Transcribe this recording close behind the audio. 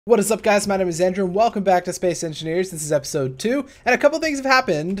What is up, guys? My name is Andrew and welcome back to Space Engineers. This is episode 2 and a couple things have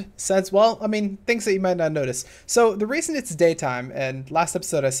happened since, well, things that you might not notice. So the reason it's daytime, and last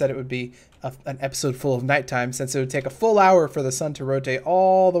episode I said it would be an episode full of nighttime since it would take a full hour for the sun to rotate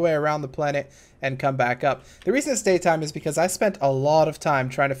all the way around the planet and come back up. The reason it's daytime is because I spent a lot of time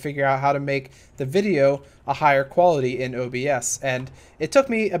trying to figure out how to make the video a higher quality in OBS, and it took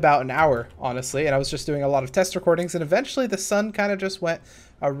me about an hour, honestly, and I was just doing a lot of test recordings, and eventually the sun kind of just went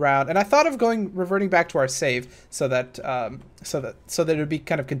around, and I thought of reverting back to our save so that it would be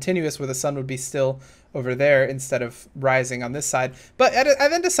kind of continuous, where the sun would be still over there instead of rising on this side. But I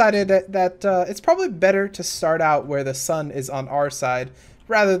then decided that it's probably better to start out where the sun is on our side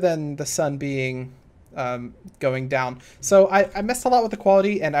rather than the sun being going down. So I messed a lot with the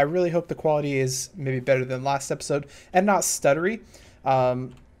quality, and I really hope the quality is maybe better than last episode and not stuttery.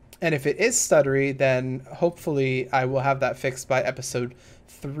 And if it is stuttery, then hopefully I will have that fixed by episode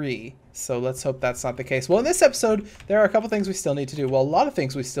 3. So let's hope that's not the case. Well, in this episode, there are a couple things we still need to do. Well, a lot of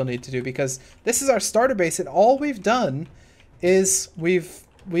things we still need to do, because this is our starter base, and all we've done is we've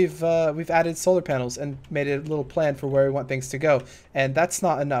added solar panels and made a little plan for where we want things to go, and that's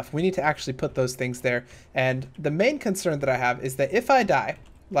not enough. We need to actually put those things there. And the main concern that I have is that if I die,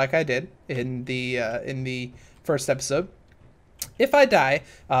 like I did in the first episode, if I die,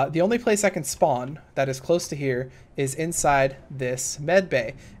 the only place I can spawn that is close to here is inside this med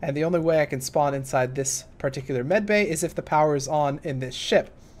bay. And the only way I can spawn inside this particular med bay is if the power is on in this ship.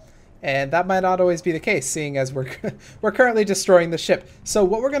 And that might not always be the case, seeing as we're currently destroying the ship. So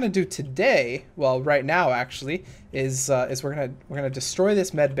what we're going to do today, well, right now actually, is we're gonna destroy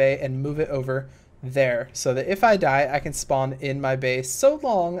this med bay and move it over there, so that if I die, I can spawn in my base so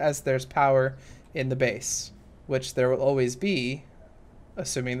long as there's power in the base, which there will always be,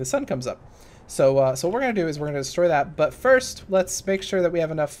 assuming the sun comes up. So what we're going to do is we're going to destroy that. But first, let's make sure that we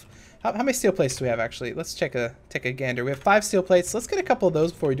have enough. How many steel plates do we have, actually? Let's take a gander. We have 5 steel plates. Let's get a couple of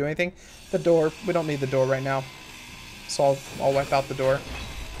those before we do anything. The door, we don't need the door right now, so I'll wipe out the door.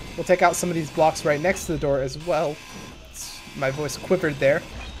 We'll take out some of these blocks right next to the door as well. My voice quivered there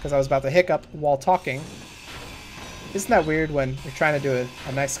because I was about to hiccup while talking. Isn't that weird when you're trying to do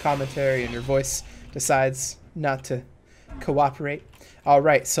a nice commentary and your voice decides not to cooperate? All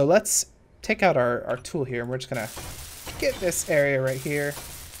right, so let's take out our tool here, and we're just gonna get this area right here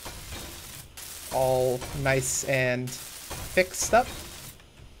all nice and fixed up.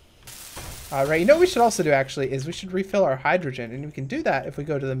 All right, you know what we should also do actually is we should refill our hydrogen, and we can do that if we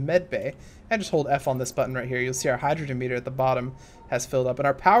go to the med bay and just hold F on this button right here. You'll see our hydrogen meter at the bottom has filled up, and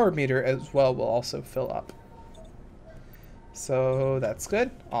our power meter as well will also fill up. So that's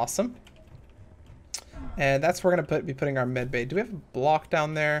good, awesome. And that's where we're going to be putting our med bay. Do we have a block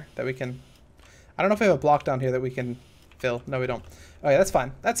down there that we can... I don't know if we have a block down here that we can fill. No, we don't. Oh yeah, that's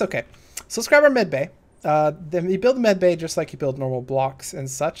fine. That's okay. So let's grab our med bay. Then you build a med bay just like you build normal blocks and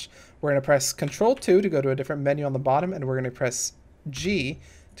such. We're going to press Control 2 to go to a different menu on the bottom, and we're going to press G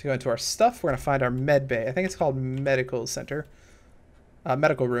to go into our stuff. We're going to find our med bay. I think it's called Medical Center.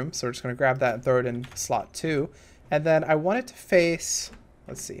 Medical Room. So we're just going to grab that and throw it in slot 2. And then I want it to face...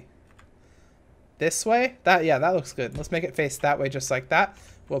 Let's see. This way? Yeah, that looks good. Let's make it face that way, just like that.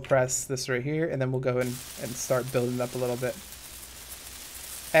 We'll press this right here, and then we'll go in and start building it up a little bit.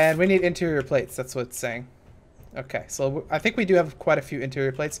 And we need interior plates. That's what it's saying. Okay, so I think we do have quite a few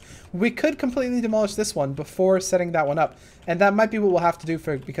interior plates. We could completely demolish this one before setting that one up, and that might be what we'll have to do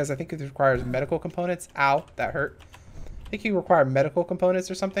because I think it requires medical components. Ow, that hurt. I think you require medical components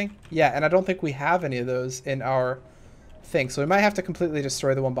or something. Yeah, and I don't think we have any of those in our thing, so we might have to completely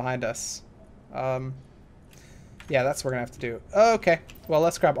destroy the one behind us. Yeah, that's what we're gonna have to do. Okay, well,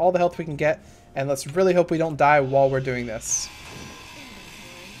 let's grab all the health we can get, and let's really hope we don't die while we're doing this.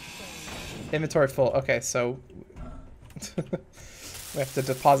 Inventory full. Okay, so we have to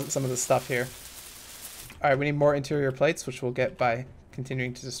deposit some of the stuff here. All right, we need more interior plates, which we'll get by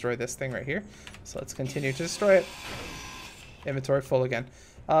continuing to destroy this thing right here. So let's continue to destroy it. Inventory full again.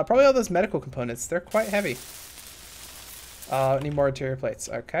 Probably all those medical components. They're quite heavy. Need more interior plates.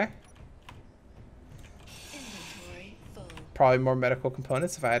 Okay. Probably more medical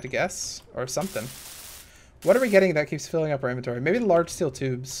components if I had to guess, or something. What are we getting that keeps filling up our inventory? Maybe the large steel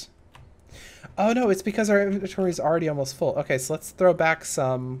tubes. Oh no, it's because our inventory is already almost full. Okay, so let's throw back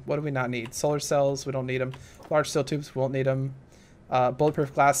some. What do we not need? Solar cells, we don't need them. Large steel tubes, we won't need them.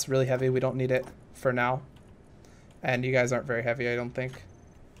 Bulletproof glass, really heavy, we don't need it for now. And you guys aren't very heavy, I don't think.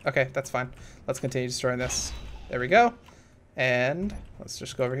 Okay, that's fine. Let's continue destroying this. There we go. And let's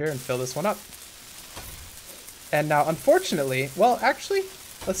just go over here and fill this one up. And now, unfortunately, well, actually,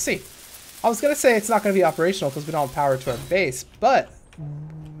 let's see. I was going to say it's not going to be operational because we don't have power to our base, but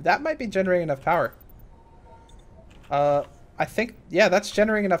that might be generating enough power. I think, yeah, that's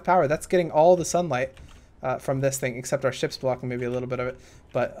generating enough power. That's getting all the sunlight from this thing, except our ship's blocking maybe a little bit of it.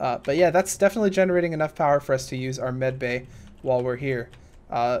 But yeah, that's definitely generating enough power for us to use our med bay while we're here.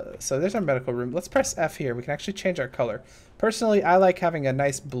 So there's our medical room. Let's press F here. We can actually change our color. Personally, I like having a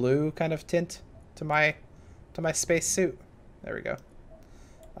nice blue kind of tint to my space suit. There we go.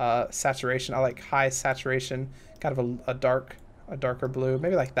 Saturation. I like high saturation, kind of a darker blue,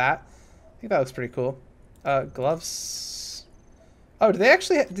 maybe like that. I think that looks pretty cool. Gloves. Oh, did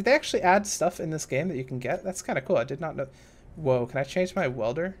they actually add stuff in this game that you can get? That's kind of cool. I did not know. Whoa, can I change my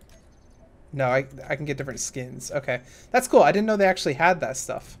welder? No, I can get different skins. Okay, that's cool. I didn't know they actually had that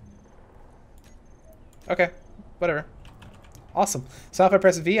stuff. Okay, whatever. Awesome. So if I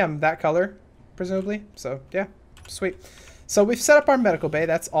press V, I'm that color, presumably. So yeah, sweet. So we've set up our medical bay.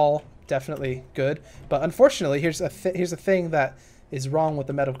 That's all definitely good. But unfortunately, here's a thing that is wrong with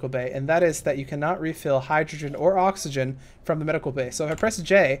the medical bay, and that is that you cannot refill hydrogen or oxygen from the medical bay. So if I press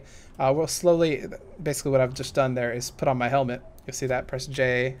J, we'll slowly, basically what I've just done there is put on my helmet. You'll see that, press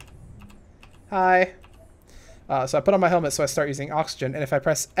J. Hi. So I put on my helmet, so I start using oxygen, and if I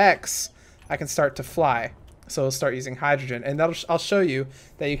press X, I can start to fly. So it'll start using hydrogen, and I'll show you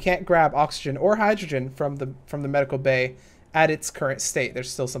that you can't grab oxygen or hydrogen from the medical bay at its current state.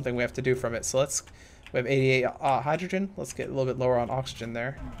 There's still something we have to do from it. So we have 88 hydrogen. Let's get a little bit lower on oxygen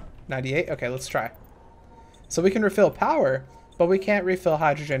there. 98. Okay, let's try. So we can refill power, but we can't refill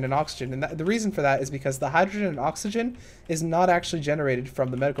hydrogen and oxygen. And the reason for that is because the hydrogen and oxygen is not actually generated from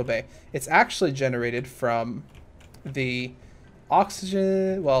the medical bay. It's actually generated from the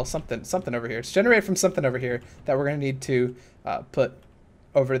oxygen, well, something over here. It's generated from something over here that we're going to need to put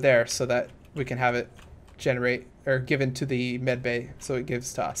over there so that we can have it generate or given to the med bay so it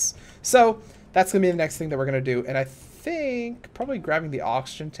gives to us. So that's going to be the next thing that we're going to do. And I think probably grabbing the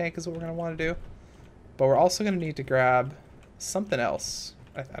oxygen tank is what we're going to want to do. But we're also going to need to grab something else.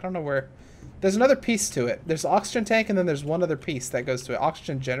 I don't know where. There's another piece to it. There's the oxygen tank, and then there's one other piece that goes to it.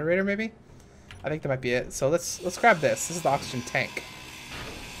 Oxygen generator, maybe? I think that might be it. So let's grab this. This is the oxygen tank.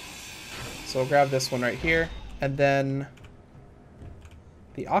 So we'll grab this one right here. And then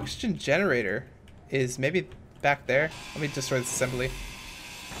the oxygen generator is maybe back there. Let me destroy this assembly.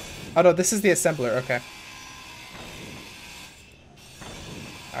 Oh no, this is the assembler. Okay.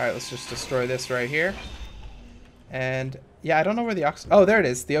 Alright, let's just destroy this right here. And yeah, I don't know where the oxygen... Oh, there it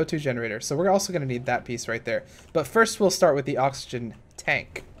is. The O2 generator. So we're also going to need that piece right there. But first we'll start with the oxygen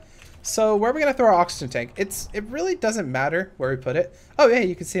tank. So where are we going to throw our oxygen tank? It really doesn't matter where we put it. Oh yeah,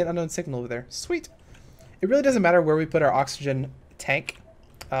 you can see an unknown signal over there. Sweet. It really doesn't matter where we put our oxygen tank.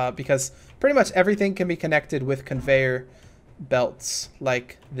 Because pretty much everything can be connected with conveyor belts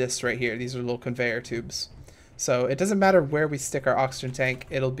like this right here. These are little conveyor tubes. So it doesn't matter where we stick our oxygen tank,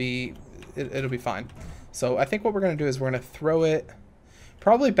 it'll be fine. So I think what we're going to do is we're going to throw it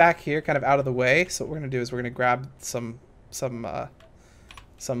probably back here, kind of out of the way. So what we're going to do is we're going to grab some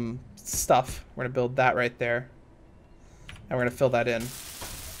stuff. We're going to build that right there. And we're going to fill that in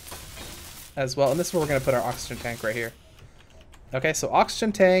as well. And this is where we're going to put our oxygen tank right here. Okay, so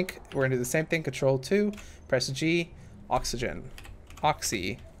oxygen tank, we're going to do the same thing, Control 2, press G, oxygen,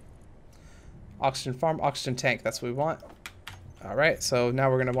 oxy, oxygen farm, oxygen tank, that's what we want. All right, so now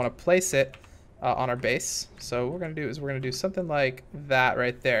we're going to want to place it on our base. So what we're going to do is we're going to do something like that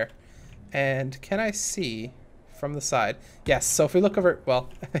right there. And can I see from the side? Yes, so if we look over, well,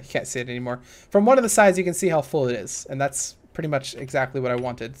 I can't see it anymore. From one of the sides, you can see how full it is. And that's pretty much exactly what I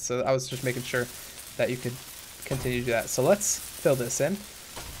wanted. So I was just making sure that you could continue to do that. So let's fill this in.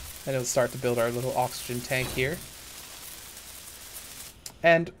 And it'll start to build our little oxygen tank here.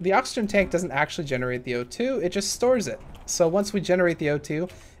 And the oxygen tank doesn't actually generate the O2, it just stores it. So once we generate the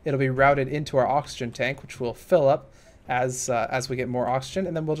O2, it'll be routed into our oxygen tank, which will fill up as we get more oxygen,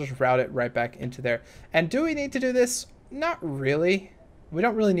 and then we'll just route it right back into there. And do we need to do this? Not really. We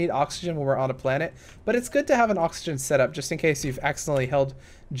don't really need oxygen when we're on a planet, but it's good to have an oxygen setup just in case you've accidentally held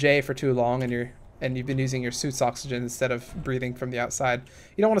J for too long and you've been using your suit's oxygen instead of breathing from the outside.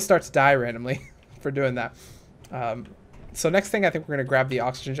 You don't want to start to die randomly for doing that. So next thing, I think we're going to grab the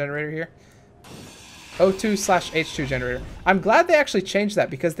oxygen generator here. O2/H2 generator. I'm glad they actually changed that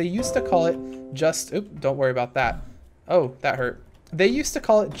because they used to call it just... Oop, don't worry about that. Oh, that hurt. They used to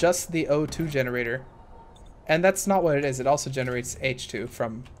call it just the O2 generator. And that's not what it is. It also generates H2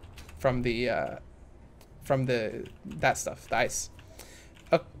 from that stuff, the ice.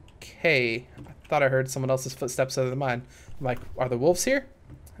 Okay, I thought I heard someone else's footsteps other than mine. I'm like, are the wolves here?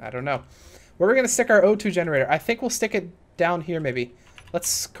 I don't know. Where are we going to stick our O2 generator? I think we'll stick it down here maybe.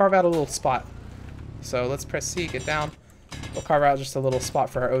 Let's carve out a little spot. So let's press C, get down. We'll carve out just a little spot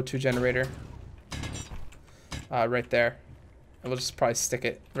for our O2 generator. Right there. And we'll just probably stick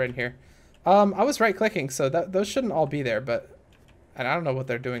it right in here. I was right clicking, so those shouldn't all be there, but and I don't know what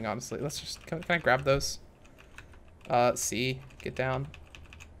they're doing, honestly. Let's just, can I grab those? C, get down.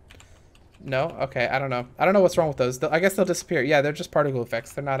 No? Okay, I don't know. I don't know what's wrong with those. I guess they'll disappear. Yeah, they're just particle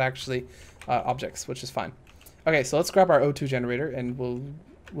effects. They're not actually objects, which is fine. Okay, so let's grab our O2 generator, and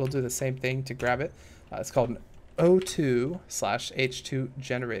we'll do the same thing to grab it. It's called an O2/H2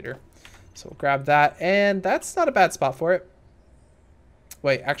 generator. So we'll grab that, and that's not a bad spot for it.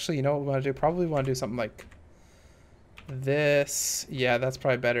 Wait, actually, you know what we want to do? Probably want to do something like this. Yeah, that's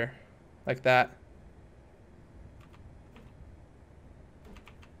probably better. Like that.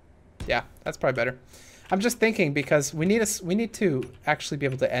 Yeah, that's probably better. I'm just thinking because we need to actually be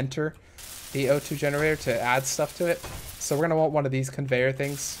able to enter the O2 generator to add stuff to it. So we're gonna want one of these conveyor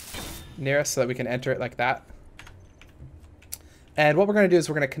things near us so that we can enter it like that. And what we're gonna do is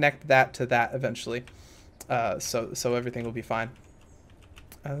we're gonna connect that to that eventually, so everything will be fine.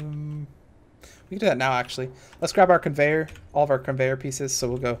 We can do that now actually. Let's grab our conveyor, all of our conveyor pieces. So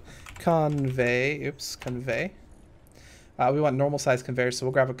we'll go convey. Oops, convey. We want normal size conveyor, so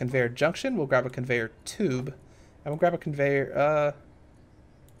we'll grab a conveyor junction, we'll grab a conveyor tube, and we'll grab a conveyor,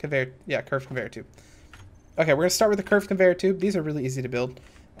 curved conveyor tube. Okay, we're gonna start with the curved conveyor tube. These are really easy to build.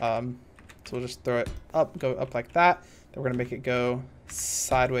 So we'll just throw it up, go up like that. Then we're gonna make it go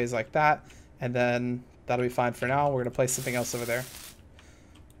sideways like that, and then that'll be fine for now. We're gonna place something else over there.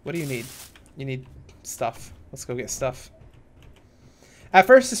 What do you need? You need stuff. Let's go get stuff. At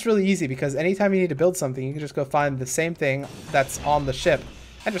first, it's really easy because anytime you need to build something, you can just go find the same thing that's on the ship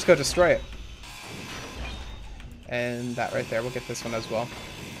and just go destroy it. And that right there, we'll get this one as well.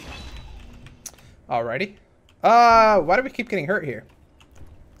 Alrighty. Why do we keep getting hurt here?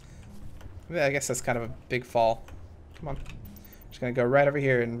 I guess that's kind of a big fall. Come on. Just gonna go right over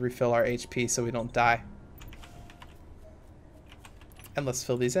here and refill our HP so we don't die. And let's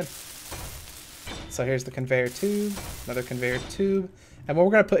fill these in. So here's the conveyor tube, another conveyor tube. And what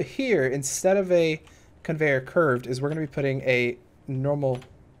we're going to put here, instead of a conveyor curved, is we're going to be putting a normal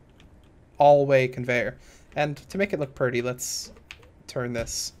all-way conveyor. And to make it look pretty, let's turn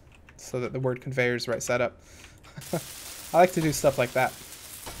this so that the word conveyor is right side up. I like to do stuff like that.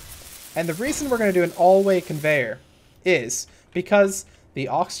 And the reason we're going to do an all-way conveyor is because the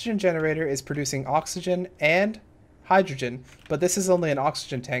oxygen generator is producing oxygen and hydrogen, but this is only an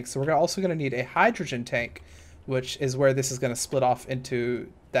oxygen tank, so we're also going to need a hydrogen tank, which is where this is going to split off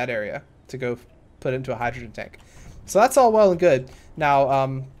into that area to go put into a hydrogen tank. So that's all well and good.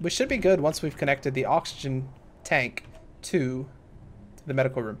 Now, we should be good once we've connected the oxygen tank to the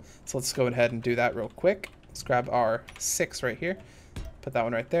medical room. So let's go ahead and do that real quick. Let's grab our 6 right here. Put that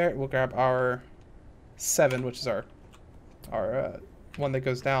one right there. We'll grab our 7, which is our one that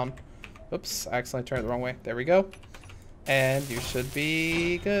goes down. Oops, I accidentally turned it the wrong way. There we go. And you should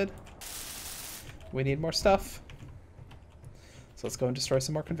be good. We need more stuff. So let's go and destroy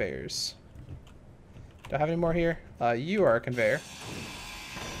some more conveyors. Do I have any more here? You are a conveyor.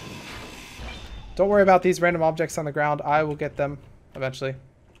 Don't worry about these random objects on the ground. I will get them eventually.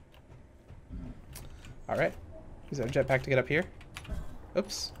 Alright. Use our jetpack to get up here.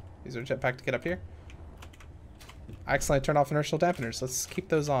 Oops. Use our jetpack to get up here. I accidentally turned off inertial dampeners. Let's keep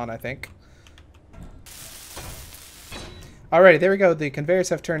those on, I think. Alrighty, there we go. The conveyors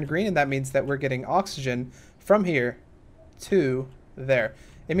have turned green, and that means that we're getting oxygen from here to there.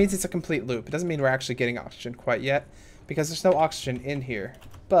 It means it's a complete loop. It doesn't mean we're actually getting oxygen quite yet, because there's no oxygen in here.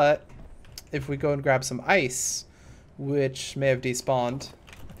 But if we go and grab some ice, which may have despawned,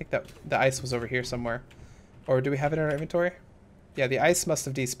 I think that the ice was over here somewhere. Or do we have it in our inventory? Yeah, the ice must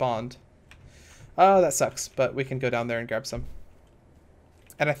have despawned. Oh, that sucks, but we can go down there and grab some.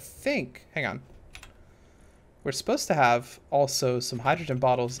 And I think, hang on. We're supposed to have also some hydrogen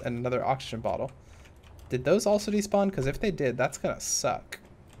bottles and another oxygen bottle. Did those also despawn? Because if they did, that's going to suck.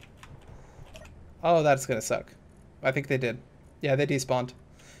 Oh, that's going to suck. I think they did. Yeah, they despawned.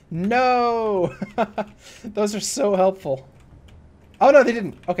 No! Those are so helpful. Oh, no, they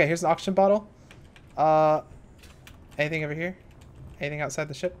didn't. Okay, here's an oxygen bottle. Anything over here? Anything outside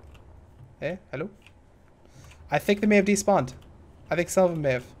the ship? Hey, hello? I think they may have despawned. I think some of them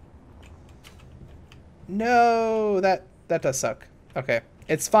may have. No, that does suck. Okay,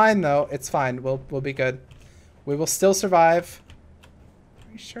 it's fine though. It's fine. We'll be good. We will still survive.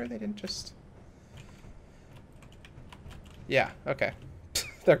 Are you sure they didn't just? Yeah. Okay.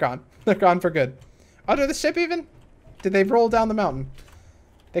 They're gone. They're gone for good. Under the ship even? Did they roll down the mountain?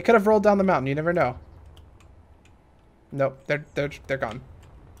 They could have rolled down the mountain. You never know. Nope. They're gone.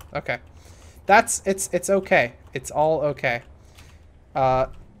 Okay. It's okay. It's all okay. I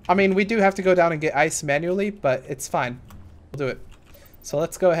mean, we do have to go down and get ice manually, but it's fine. We'll do it. So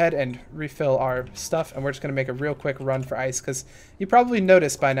let's go ahead and refill our stuff, and we're just going to make a real quick run for ice, because you probably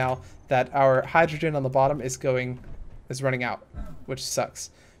noticed by now that our hydrogen on the bottom is running out, which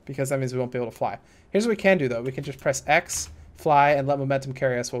sucks, because that means we won't be able to fly. Here's what we can do, though. We can just press X, fly, and let momentum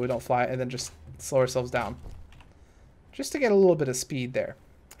carry us while we don't fly, and then just slow ourselves down, just to get a little bit of speed there.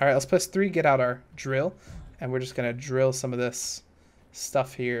 All right, let's press 3, get out our drill, and we're just going to drill some of this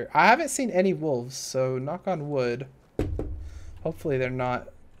stuff here. I haven't seen any wolves, so knock on wood. Hopefully they're not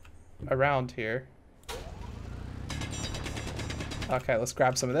around here. Okay, let's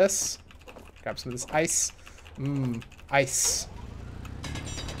grab some of this. Grab some of this ice. Ice.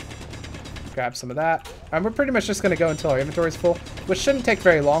 Grab some of that. And we're pretty much just going to go until our inventory is full, which shouldn't take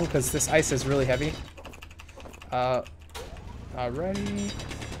very long because this ice is really heavy. Alrighty.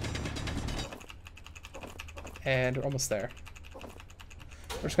 And we're almost there.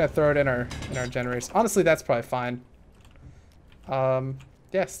 We're just going to throw it in our generators. Honestly, that's probably fine.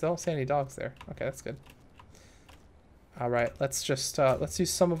 Yeah, still don't see any dogs there. Okay, that's good. All right, let's just let's use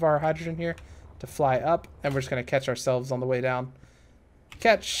some of our hydrogen here to fly up, and we're just gonna catch ourselves on the way down.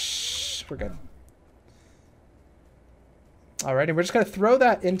 Catch. We're good. All right, and we're just gonna throw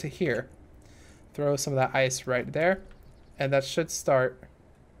that into here. Throw some of that ice right there, and that should start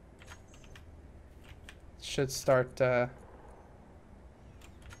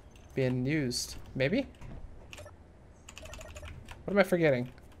being used. Maybe. What am I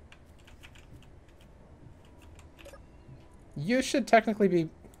forgetting? You should technically be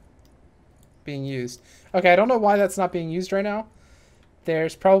being used. Okay, I don't know why that's not being used right now.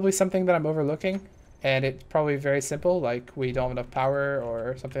 There's probably something that I'm overlooking, and it's probably very simple, like we don't have enough power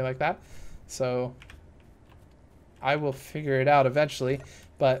or something like that. So I will figure it out eventually,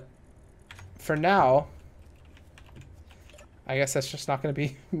 but for now, I guess that's just not going to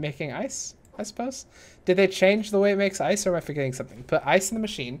be making ice, I suppose. Did they change the way it makes ice, or am I forgetting something? Put ice in the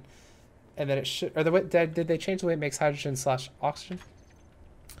machine, and then it should... Or did they change the way it makes hydrogen/oxygen?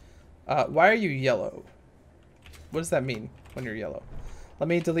 Why are you yellow? What does that mean when you're yellow? Let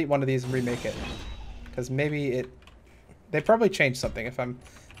me delete one of these and remake it, because maybe it... They probably changed something if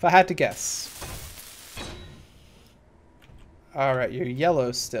I had to guess. All right, you're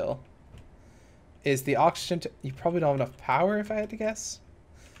yellow still. Is the oxygen... You probably don't have enough power if I had to guess.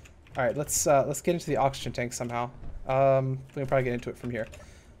 All right, let's get into the oxygen tank somehow. We can probably get into it from here.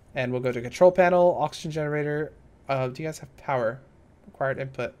 And we'll go to control panel, oxygen generator. Do you guys have power? Required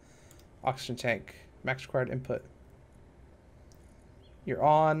input. Oxygen tank. Max required input. You're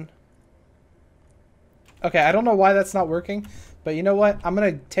on. Okay, I don't know why that's not working, but you know what? I'm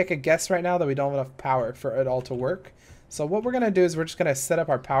going to take a guess right now that we don't have enough power for it all to work. So what we're going to do is we're just going to set up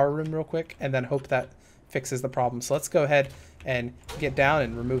our power room real quick and then hope that fixes the problem. So let's go ahead and get down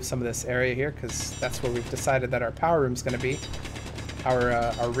and remove some of this area here, because that's where we've decided that our power room is going to be.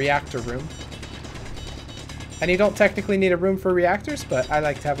 Our reactor room. And you don't technically need a room for reactors, but I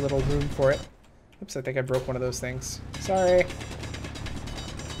like to have a little room for it. Oops, I think I broke one of those things. Sorry.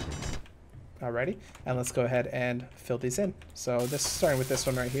 Alrighty, and let's go ahead and fill these in. So this, starting with this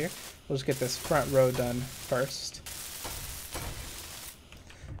one right here, we'll just get this front row done first.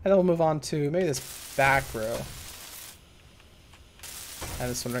 And then we'll move on to maybe this back row. And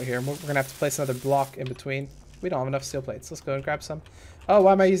this one right here. We're going to have to place another block in between. We don't have enough steel plates. Let's go and grab some. Oh,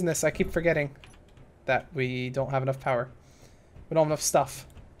 why am I using this? I keep forgetting that we don't have enough power. We don't have enough stuff.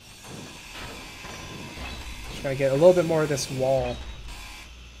 Just going to get a little bit more of this wall.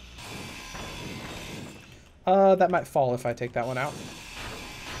 That might fall if I take that one out.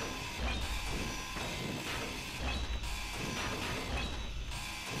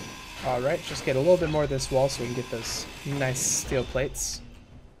 Alright, just get a little bit more of this wall so we can get those nice steel plates.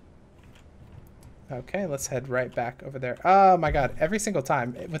 Okay, let's head right back over there. Oh my god, every single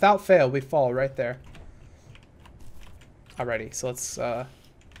time, without fail, we fall right there. Alrighty, so let's, oh,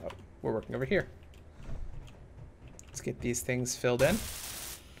 we're working over here. Let's get these things filled in.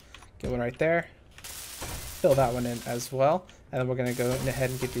 Get one right there. Fill that one in as well. And then we're going to go ahead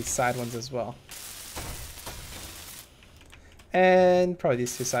and get these side ones as well. And probably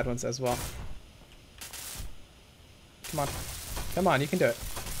these two side ones as well. Come on. Come on, you can do it.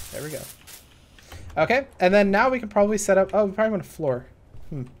 There we go. Okay, and then now we can probably set up... Oh, we probably want a floor.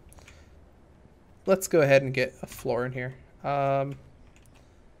 Let's go ahead and get a floor in here. Boom,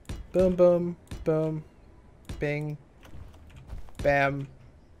 boom, boom, bing, bam,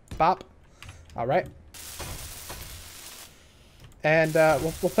 bop. All right. And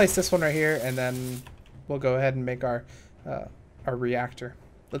we'll place this one right here, and then we'll go ahead and make our reactor.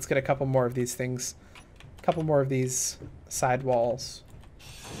 Let's get a couple more of these things. A couple more of these side walls.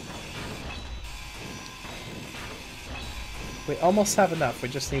 We almost have enough. We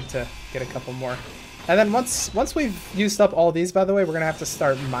just need to get a couple more. And then once we've used up all these, by the way, we're going to have to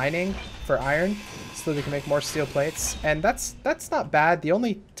start mining for iron so that we can make more steel plates. And that's not bad. The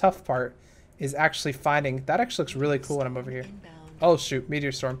only tough part is actually finding... That actually looks really cool when I'm over here. Oh, shoot.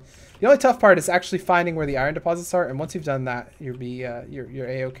 Meteor storm. The only tough part is actually finding where the iron deposits are. And once you've done that, you're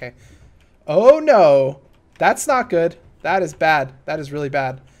A-okay. Oh, no. That's not good. That is bad. That is really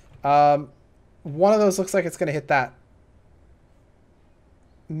bad. One of those looks like it's going to hit that.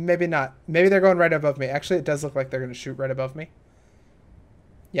 Maybe not. Maybe they're going right above me. Actually, it does look like they're going to shoot right above me.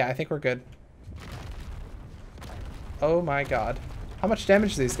 Yeah, I think we're good. Oh my god. How much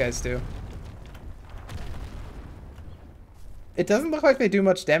damage do these guys do? It doesn't look like they do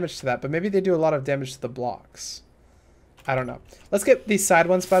much damage to that, but maybe they do a lot of damage to the blocks. I don't know. Let's get these side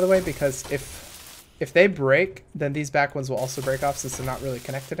ones, by the way, because if they break, then these back ones will also break off since they're not really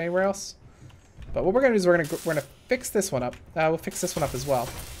connected anywhere else. But what we're going to do is we're going to fix this one up. We'll fix this one up as well.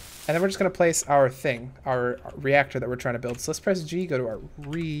 And then we're just going to place our thing, our reactor that we're trying to build. So let's press G, go to our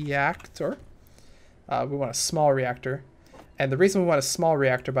reactor. We want a small reactor. And the reason we want a small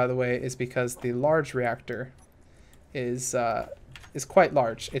reactor, by the way, is because the large reactor is quite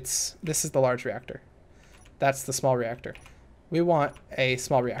large. This is the large reactor. That's the small reactor. We want a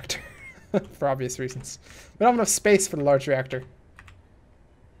small reactor for obvious reasons. We don't have enough space for the large reactor.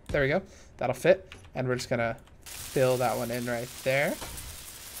 There we go. That'll fit. And we're just going to fill that one in right there.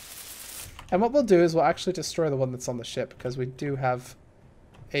 And what we'll do is we'll actually destroy the one that's on the ship because we do have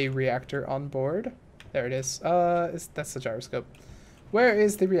a reactor on board. There it is. That's the gyroscope. Where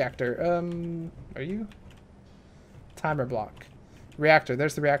is the reactor? Are you? Timer block. Reactor.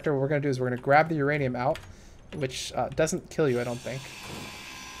 There's the reactor. What we're going to do is we're going to grab the uranium out, which doesn't kill you, I don't think,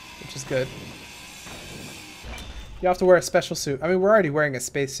 which is good. You have to wear a special suit. I mean, we're already wearing a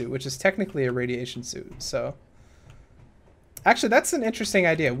spacesuit, which is technically a radiation suit. So, actually, that's an interesting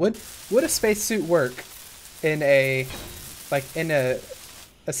idea. Would a spacesuit work in a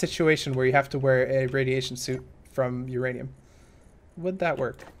situation where you have to wear a radiation suit from uranium? Would that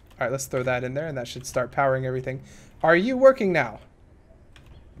work? All right, let's throw that in there, and that should start powering everything. Are you working now?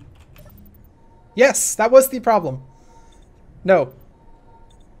 Yes, that was the problem. No.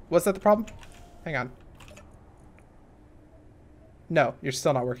 Was that the problem? Hang on. No, you're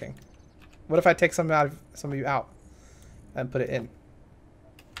still not working. What if I take some of you out and put it in?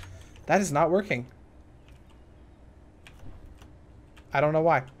 That is not working. I don't know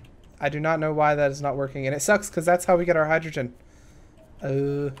why. I do not know why that is not working, and it sucks because that's how we get our hydrogen.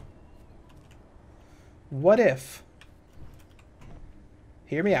 What if?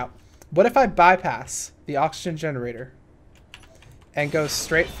 Hear me out. What if I bypass the oxygen generator and go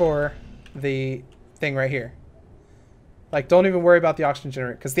straight for the thing right here? Like, don't even worry about the oxygen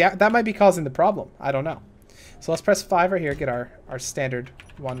generator, because that might be causing the problem. I don't know. So let's press 5 right here, get our standard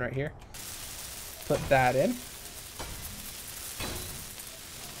one right here. Put that in.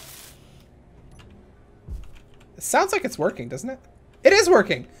 It sounds like it's working, doesn't it? It is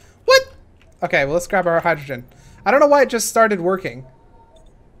working! What? Okay, well, let's grab our hydrogen. I don't know why it just started working.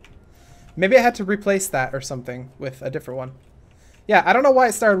 Maybe I had to replace that or something with a different one. Yeah, I don't know why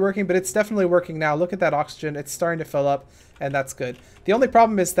it started working, but it's definitely working now. Look at that oxygen. It's starting to fill up, and that's good. The only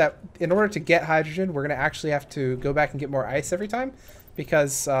problem is that in order to get hydrogen, we're going to actually have to go back and get more ice every time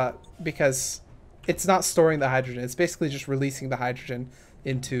because it's not storing the hydrogen. It's basically just releasing the hydrogen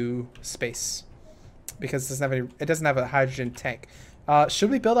into space because it doesn't have a hydrogen tank.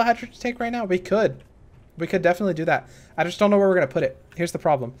 Should we build a hydrogen tank right now? We could. We could definitely do that. I just don't know where we're going to put it. Here's the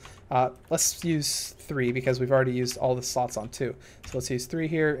problem. Let's use 3 because we've already used all the slots on 2. So let's use 3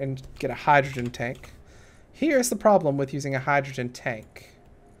 here and get a hydrogen tank. Here's the problem with using a hydrogen tank.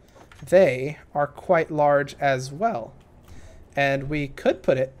 They are quite large as well. And we could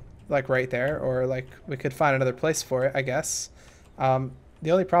put it like right there, or like we could find another place for it, I guess.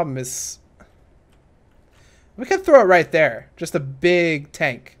 The only problem is we could throw it right there. Just a big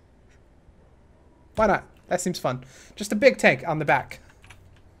tank. Why not? That seems fun. Just a big tank on the back.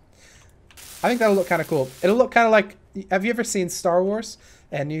 I think that'll look kind of cool. It'll look kind of like, have you ever seen Star Wars?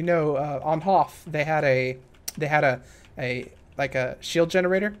 And you know, on Hoth, they had like a shield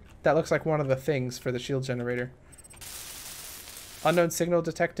generator. That looks like one of the things for the shield generator. Unknown signal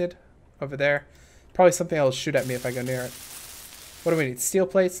detected over there. Probably something that'll shoot at me if I go near it. What do we need? Steel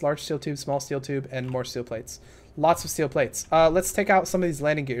plates, large steel tube, small steel tube, and more steel plates. Lots of steel plates. Let's take out some of these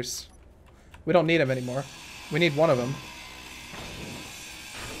landing gears. We don't need them anymore. We need one of them.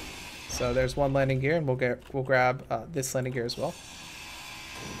 So there's one landing gear, and we'll grab this landing gear as well.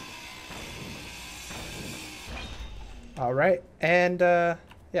 All right, and yeah,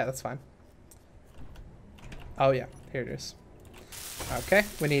 that's fine. Oh yeah, here it is. Okay,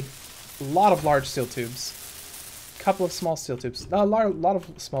 we need a lot of large steel tubes. A couple of small steel tubes. A lot of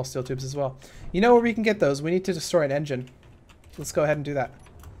small steel tubes as well. You know where we can get those? We need to destroy an engine. Let's go ahead and do that.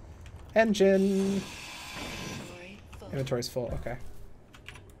 Engine. Inventory's full, okay.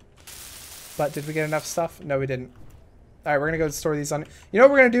 But did we get enough stuff? No, we didn't. All right, we're gonna go store these on. You know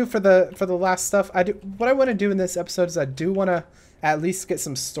what we're gonna do for the last stuff? What I want to do in this episode is I do want to at least get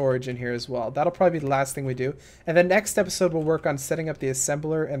some storage in here as well. That'll probably be the last thing we do. And the next episode we'll work on setting up the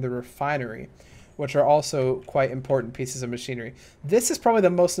assembler and the refinery, which are also quite important pieces of machinery. This is probably the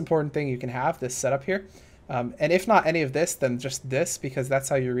most important thing you can have, this setup here. And if not any of this, then just this, because that's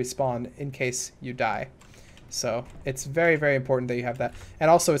how you respawn in case you die. So it's very, very important that you have that. And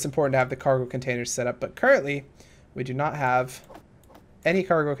also it's important to have the cargo containers set up. But currently, we do not have any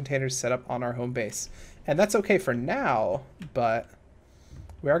cargo containers set up on our home base. And that's okay for now, but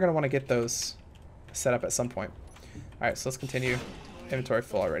we are going to want to get those set up at some point. All right, so let's continue. Inventory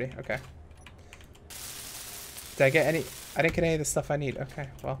full already. Okay. Did I get any? I didn't get any of the stuff I need. Okay,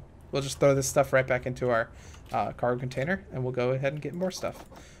 well, we'll just throw this stuff right back into our cargo container, and we'll go ahead and get more stuff.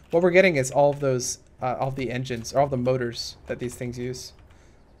 What we're getting is all of those, all of the engines, or all the motors that these things use.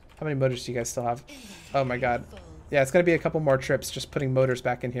 How many motors do you guys still have? Oh my god. Yeah, it's going to be a couple more trips just putting motors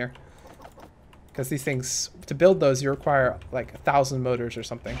back in here. Because these things, to build those, you require like 1,000 motors or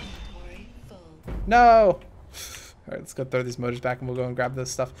something. No! All right, let's go throw these motors back and we'll go and grab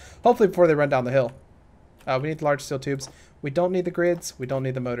this stuff. Hopefully before they run down the hill. We need the large steel tubes. We don't need the grids. We don't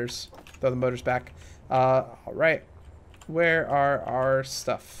need the motors. Throw the motors back. All right. Where are our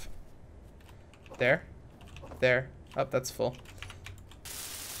stuff? There. There. Oh, that's full.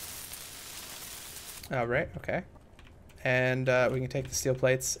 All right. Okay. And we can take the steel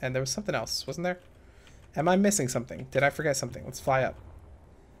plates. And there was something else, wasn't there? Am I missing something? Did I forget something? Let's fly up.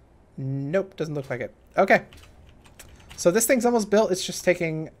 Nope, doesn't look like it. Okay. So this thing's almost built. It's just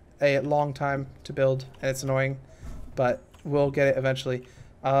taking a long time to build, and it's annoying. But we'll get it eventually.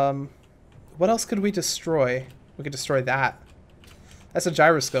 What else could we destroy? We could destroy that. That's a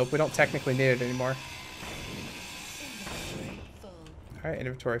gyroscope. We don't technically need it anymore. Alright,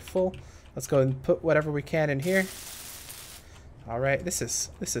 inventory full. Let's go and put whatever we can in here. All right, this is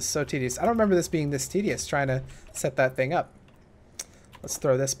so tedious. I don't remember this being this tedious, trying to set that thing up. Let's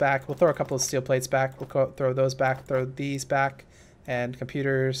throw this back. We'll throw a couple of steel plates back. We'll throw those back, throw these back, and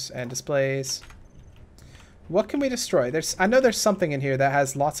computers and displays. What can we destroy? I know there's something in here that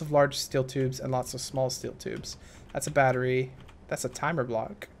has lots of large steel tubes and lots of small steel tubes. That's a battery. That's a timer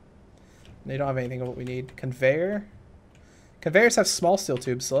block. They don't have anything of what we need. Conveyor. Conveyors have small steel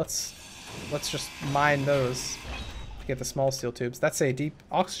tubes, so let's just mine those. Get the small steel tubes. That's a deep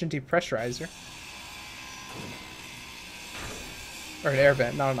oxygen depressurizer. Or an air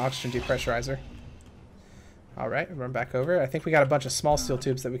vent, not an oxygen depressurizer. Alright, run back over. I think we got a bunch of small steel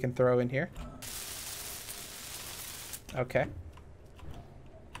tubes that we can throw in here. Okay.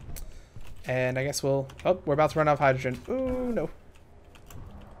 And I guess we'll... Oh, we're about to run out of hydrogen. Ooh, no.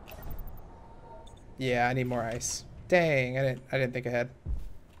 Yeah, I need more ice. Dang, I didn't think ahead.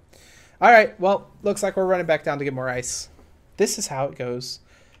 Alright, well, looks like we're running back down to get more ice. This is how it goes.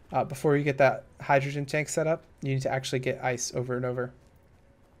 Before you get that hydrogen tank set up, you need to actually get ice over and over.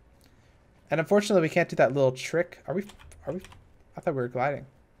 And unfortunately, we can't do that little trick. Are we? I thought we were gliding.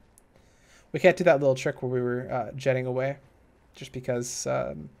 We can't do that little trick where we were jetting away, just because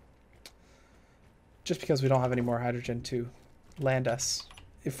we don't have any more hydrogen to land us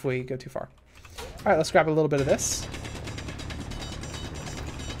if we go too far. Alright, let's grab a little bit of this.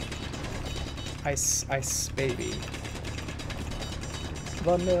 Ice, ice, baby.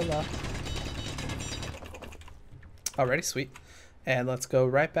 Vanilla. Alrighty, sweet. And let's go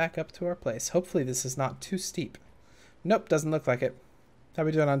right back up to our place. Hopefully this is not too steep. Nope, doesn't look like it. How are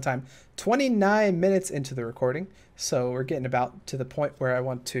we doing on time? 29 minutes into the recording. So we're getting about to the point where I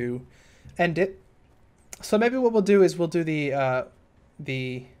want to end it. So maybe what we'll do is we'll do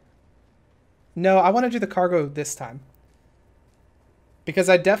No, I want to do the cargo this time. Because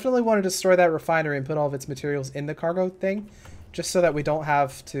I definitely want to destroy that refinery and put all of its materials in the cargo thing. Just so that we don't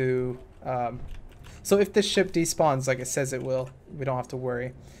have to... so if this ship despawns like it says it will, we don't have to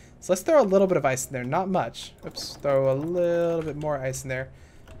worry. So let's throw a little bit of ice in there. Not much. Oops. Throw a little bit more ice in there.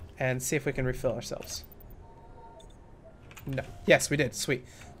 And see if we can refill ourselves. No. Yes, we did. Sweet.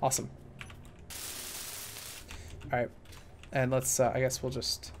 Awesome. Alright. And let's... I guess we'll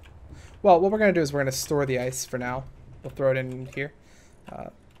just... Well, what we're going to do is we're going to store the ice for now. We'll throw it in here.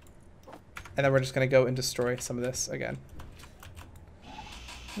 And then we're just going to go and destroy some of this again.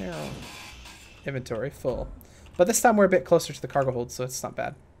 Inventory full. But this time we're a bit closer to the cargo hold, so it's not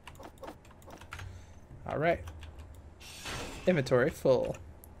bad. All right. Inventory full.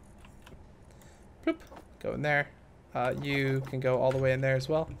 Boop. Go in there. You can go all the way in there as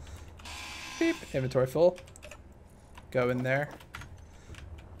well. Beep. Inventory full. Go in there.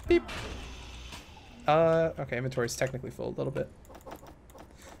 Beep. Okay, inventory's technically full a little bit.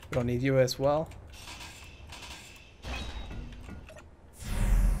 We don't need you as well.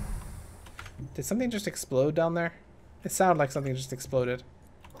 Did something just explode down there? It sounded like something just exploded.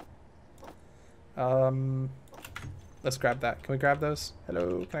 Let's grab that. Can we grab those?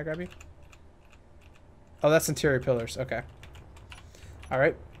 Hello, can I grab you? Oh, that's interior pillars. Okay. All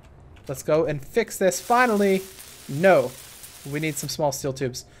right. Let's go and fix this. Finally. No. We need some small steel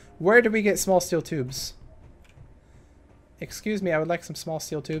tubes. Where do we get small steel tubes? Excuse me, I would like some small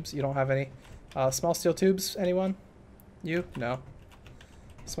steel tubes. You don't have any. Small steel tubes, anyone? You? No.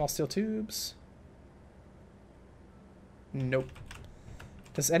 Small steel tubes. Nope.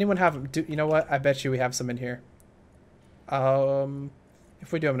 Does anyone have... you know what? I bet you we have some in here.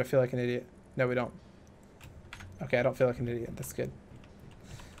 If we do, I'm going to feel like an idiot. No, we don't. Okay, I don't feel like an idiot. That's good.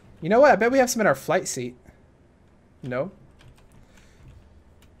 You know what? I bet we have some in our flight seat. No.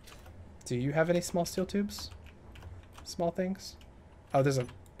 Do you have any small steel tubes? Small things? Oh, there's a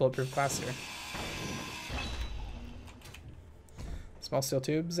bulletproof glass here. Small steel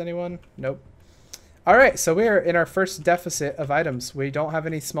tubes, anyone? Nope. Alright, so we are in our first deficit of items. We don't have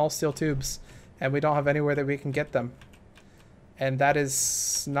any small steel tubes, and we don't have anywhere that we can get them. And that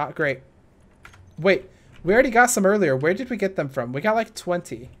is not great. Wait, we already got some earlier. Where did we get them from? We got like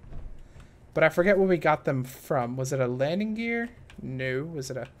 20. But I forget where we got them from. Was it a landing gear? No. Was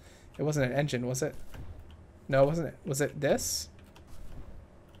it a... It wasn't an engine, was it? No, wasn't it? Was it this?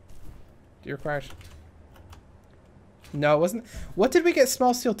 Do you require... No, it wasn't. What did we get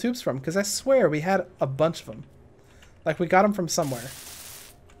small steel tubes from? Because I swear we had a bunch of them. Like, we got them from somewhere.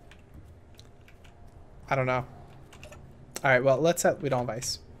 I don't know. Alright, well, let's have... We don't have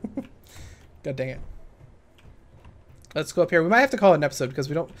ice. God dang it. Let's go up here. We might have to call it an episode because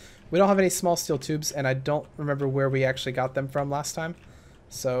we don't have any small steel tubes, and I don't remember where we actually got them from last time.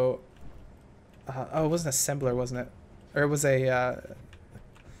 So... oh, it was an assembler, wasn't it? Or it was a...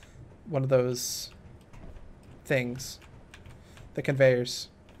 one of those... things. The conveyors.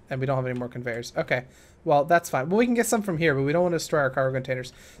 And we don't have any more conveyors. Okay. Well, that's fine. Well, we can get some from here, but we don't want to destroy our cargo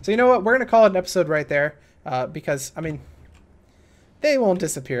containers. So you know what? We're going to call it an episode right there. Because, I mean, they won't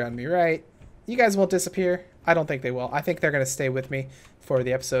disappear on me, right? You guys won't disappear? I don't think they will. I think they're going to stay with me for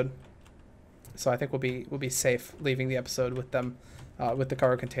the episode. So I think we'll be safe leaving the episode with them, with the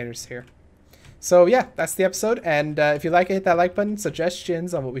cargo containers here. So yeah, that's the episode, and if you like it, hit that like button.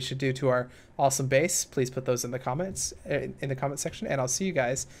 Suggestions on what we should do to our awesome base, please put those in the comments, in the comment section, and I'll see you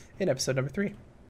guys in episode number 3.